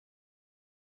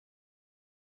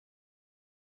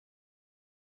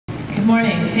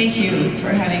morning. Thank you for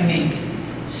having me.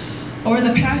 Over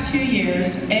the past few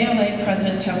years, ALA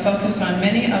presidents have focused on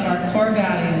many of our core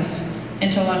values: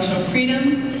 intellectual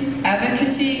freedom,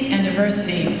 advocacy, and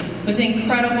diversity, with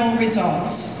incredible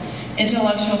results.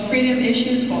 Intellectual freedom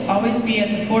issues will always be at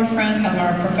the forefront of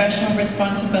our professional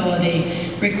responsibility,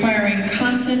 requiring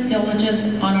constant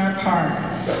diligence on our part.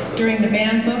 During the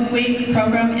Banned Book Week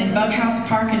program in Bughouse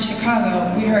Park in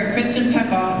Chicago, we heard Kristen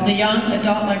Peckall, the young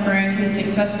adult librarian who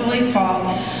successfully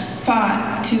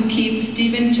fought to keep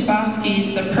Stephen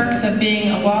Chbosky's The Perks of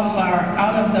Being a Wallflower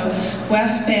out of the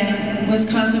West Bend,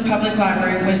 Wisconsin Public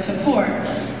Library with support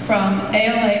from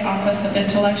ALA Office of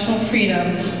Intellectual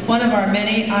Freedom, one of our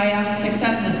many IF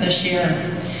successes this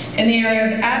year. In the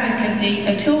area of advocacy,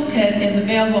 a toolkit is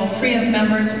available free of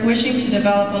members wishing to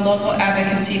develop a local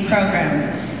advocacy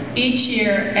program. Each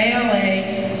year,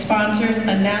 ALA sponsors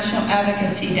a National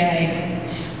Advocacy Day.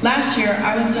 Last year,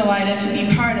 I was delighted to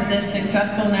be part of this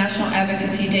successful National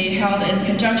Advocacy Day held in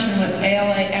conjunction with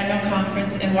ALA Annual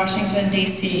Conference in Washington,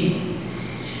 D.C.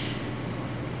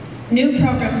 New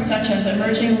programs such as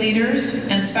Emerging Leaders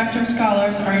and Spectrum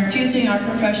Scholars are infusing our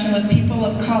profession with people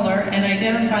of color and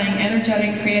identifying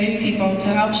energetic, creative people to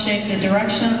help shape the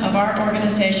direction of our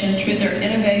organization through their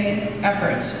innovative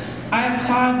efforts. I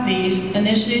applaud these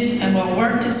initiatives and will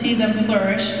work to see them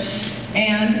flourish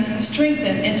and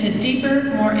strengthen into deeper,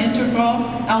 more integral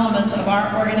elements of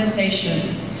our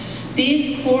organization.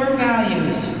 These core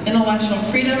values, intellectual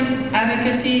freedom,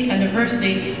 advocacy, and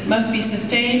diversity, must be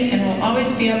sustained and will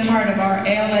always be a part of our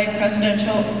ALA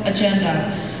presidential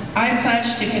agenda. I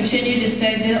pledge to continue to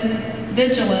stay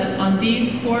vigilant on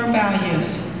these core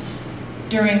values.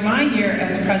 During my year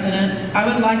as president, I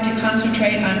would like to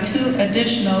concentrate on 2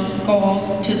 additional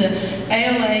goals to the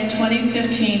ALA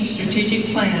 2015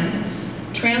 strategic plan: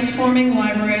 transforming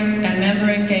libraries and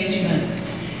member engagement.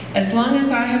 As long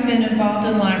as I have been involved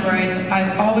in libraries,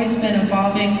 I've always been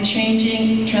evolving,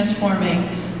 changing, transforming.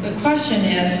 The question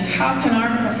is, how can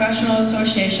our professional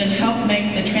association help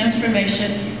make the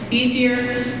transformation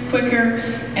easier, quicker,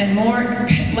 and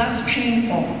less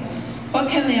painful? What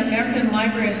can the American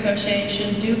Library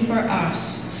Association do for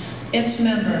us, its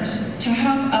members, to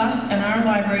help us and our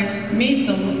libraries meet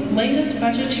the latest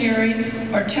budgetary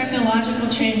or technological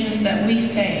changes that we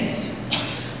face?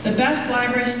 The best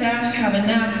library staffs have a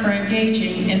knack for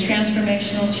engaging in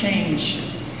transformational change.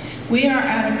 We are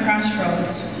at a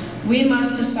crossroads. We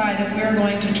must decide if we are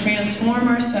going to transform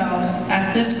ourselves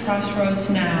at this crossroads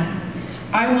now.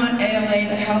 I want ALA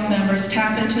to help members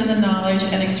tap into the knowledge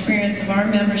and experience of our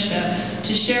membership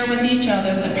to share with each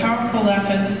other the powerful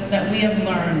lessons that we have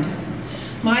learned.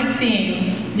 My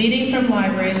theme, Leading from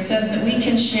Libraries, says that we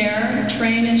can share,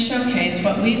 train, and showcase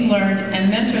what we've learned and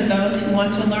mentor those who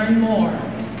want to learn more.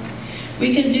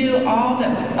 We can do all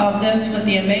of this with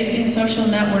the amazing social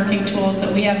networking tools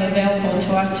that we have available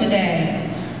to us today.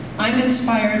 I'm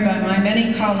inspired by my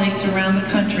many colleagues around the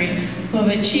country who have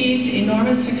achieved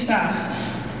enormous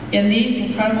success in these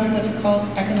incredible, difficult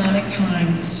economic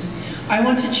times. I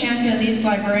want to champion these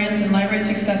librarians and library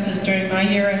successes during my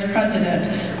year as president.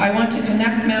 I want to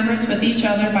connect members with each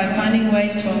other by finding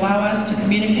ways to allow us to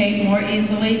communicate more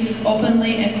easily,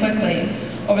 openly, and quickly.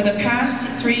 Over the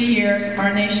past 3 years,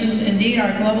 our nation's, indeed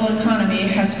our global economy,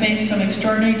 has faced some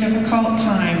extraordinary difficult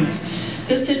times.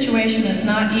 This situation has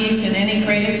not eased in any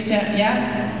great extent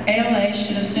yet. ALA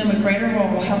should assume a greater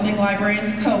role helping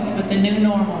librarians cope with the new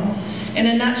normal. In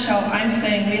a nutshell, I'm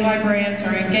saying we librarians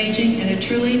are engaging in a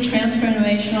truly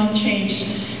transformational change.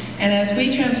 And as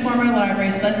we transform our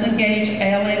libraries, let's engage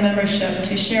ALA membership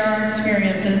to share our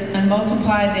experiences and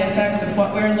multiply the effects of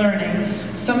what we're learning.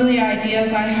 Some of the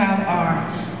ideas I have are: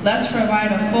 let's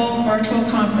provide a full virtual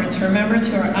conference for members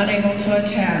who are unable to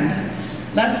attend.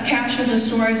 Let's capture the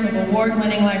stories of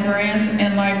award-winning librarians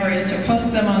and libraries to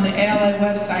post them on the ALA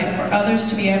website for others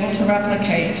to be able to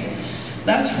replicate.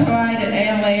 Let's provide an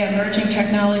ALA Emerging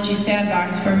Technology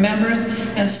Sandbox where members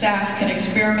and staff can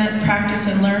experiment, practice,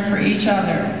 and learn for each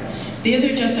other. These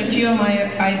are just a few of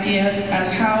my ideas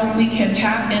as how we can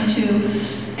tap into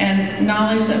and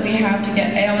knowledge that we have to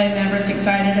get ALA members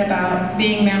excited about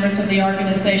being members of the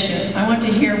organization. I want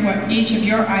to hear what each of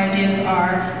your ideas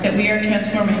are that we are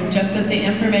transforming, just as the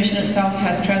information itself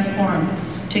has transformed.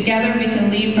 Together we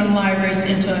can lead from libraries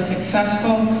into a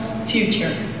successful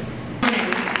future.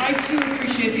 I too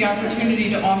appreciate the opportunity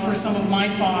to offer some of my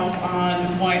thoughts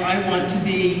on why I want to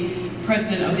be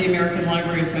president of the American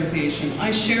Library Association.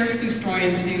 I share Sue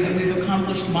Stroyan's view that we've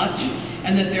accomplished much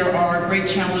and that there are great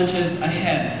challenges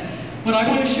ahead. What I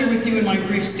want to share with you in my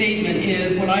brief statement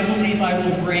is what I believe I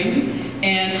will bring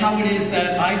and how it is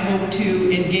that I hope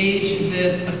to engage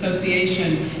this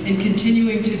association in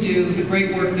continuing to do the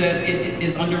great work that it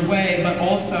is underway, but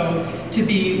also to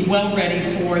be well ready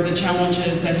for the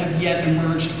challenges that have yet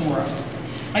emerged for us.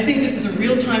 I think this is a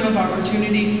real time of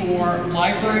opportunity for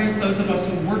libraries, those of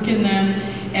us who work in them,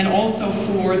 and also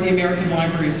for the American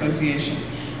Library Association.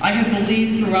 I have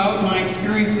believed throughout my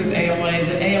experience with ALA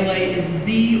that ALA is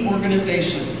the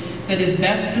organization that is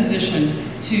best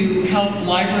positioned to help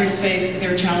libraries face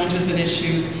their challenges and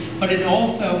issues, but it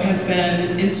also has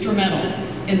been instrumental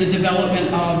in the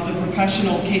development of the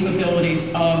professional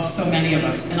capabilities of so many of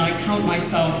us. And I count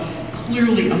myself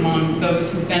clearly among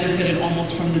those who benefited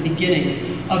almost from the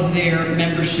beginning of their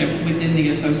membership within the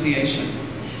association.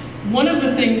 One of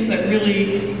the things that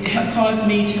really have caused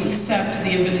me to accept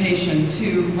the invitation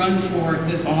to run for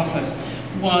this office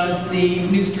was the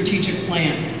new strategic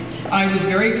plan. I was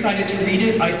very excited to read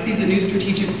it. I see the new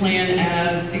strategic plan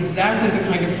as exactly the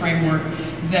kind of framework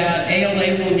that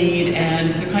ALA will need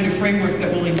and the kind of framework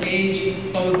that will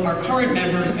engage both our current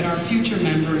members and our future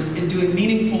members in doing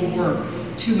meaningful work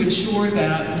to ensure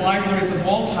that libraries of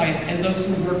all type and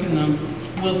those who work in them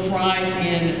will thrive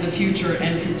in the future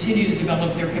and continue to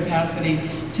develop their capacity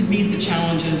to meet the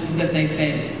challenges that they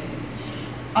face.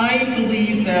 I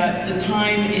believe that the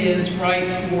time is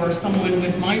right for someone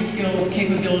with my skills,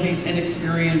 capabilities, and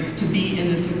experience to be in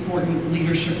this important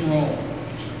leadership role.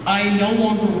 I no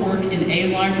longer work in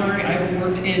a library. I've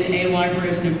worked in a library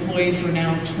as an employee for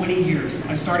now 20 years.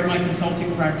 I started my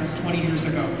consulting practice 20 years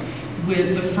ago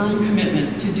with the firm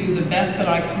commitment to do the best that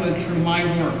I could through my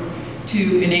work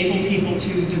to enable people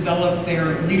to develop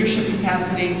their leadership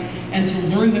capacity and to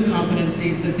learn the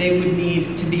competencies that they would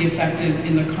need to be effective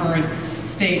in the current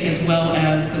state as well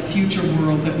as the future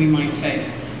world that we might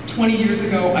face. 20 years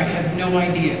ago, I had no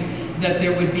idea that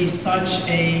there would be such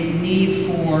a need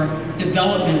for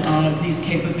development of these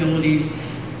capabilities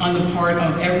on the part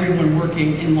of everyone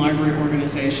working in library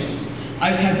organizations.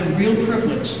 I've had the real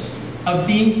privilege of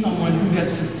being someone who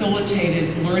has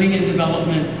facilitated learning and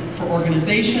development for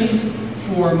organizations,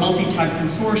 for multi-type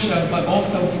consortia, but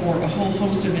also for a whole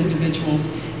host of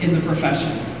individuals in the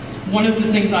profession. One of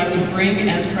the things I would bring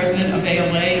as president of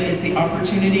ALA is the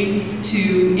opportunity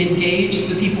to engage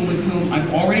the people with whom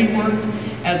I've already worked,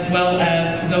 as well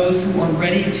as those who are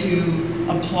ready to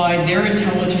apply their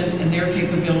intelligence and their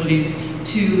capabilities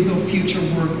to the future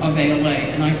work of ALA.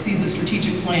 And I see the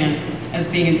strategic plan as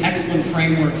being an excellent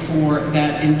framework for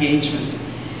that engagement.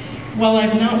 While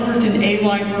I've not worked in a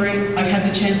library, I've had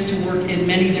the chance to work in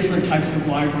many different types of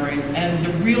libraries, and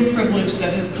the real privilege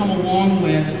that has come along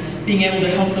with being able to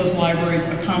help those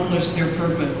libraries accomplish their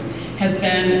purpose has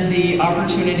been the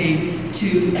opportunity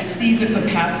to see the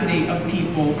capacity of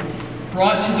people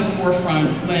brought to the forefront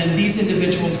when these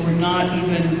individuals were not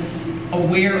even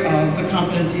aware of the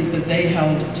competencies that they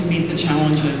held to meet the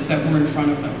challenges that were in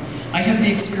front of them. I have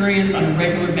the experience on a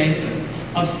regular basis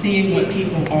of seeing what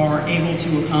people are able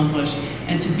to accomplish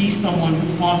and to be someone who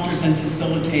fosters and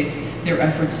facilitates their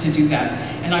efforts to do that.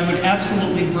 And I would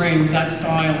absolutely bring that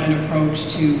style and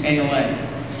approach to ALA.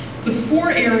 The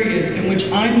four areas in which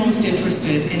I'm most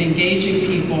interested in engaging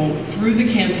people through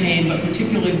the campaign, but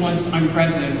particularly once I'm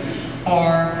president,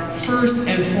 are first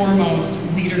and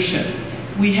foremost leadership.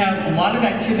 We have a lot of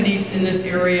activities in this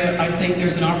area. I think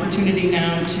there's an opportunity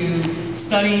now to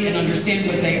study and understand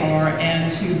what they are and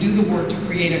to do the work to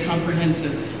create a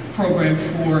comprehensive program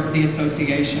for the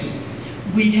association.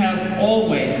 We have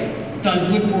always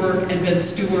done good work and been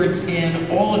stewards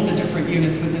in all of the different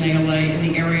units within ALA in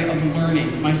the area of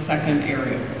learning, my second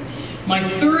area. My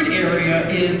third area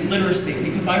is literacy,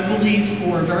 because I believe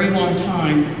for a very long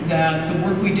time that the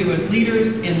work we do as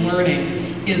leaders in learning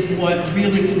is what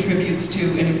really contributes to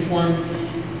an informed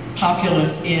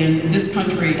populace in this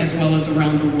country as well as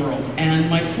around the world. And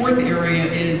my fourth area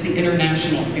is the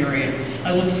international area.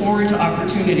 I look forward to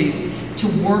opportunities to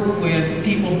work with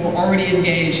people who are already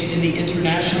engaged in the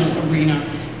international arena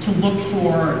to look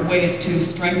for ways to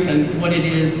strengthen what it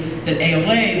is that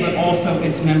ALA, but also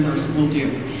its members, will do.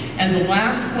 And the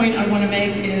last point I want to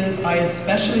make is I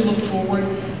especially look forward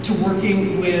to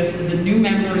working with the new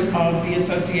members of the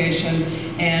association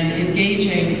and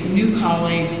engaging new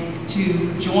colleagues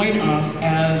to join us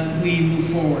as we move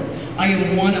forward. I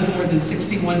am one of more than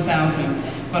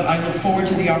 61,000, but I look forward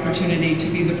to the opportunity to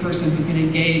be the person who can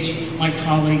engage my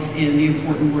colleagues in the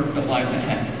important work that lies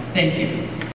ahead. Thank you.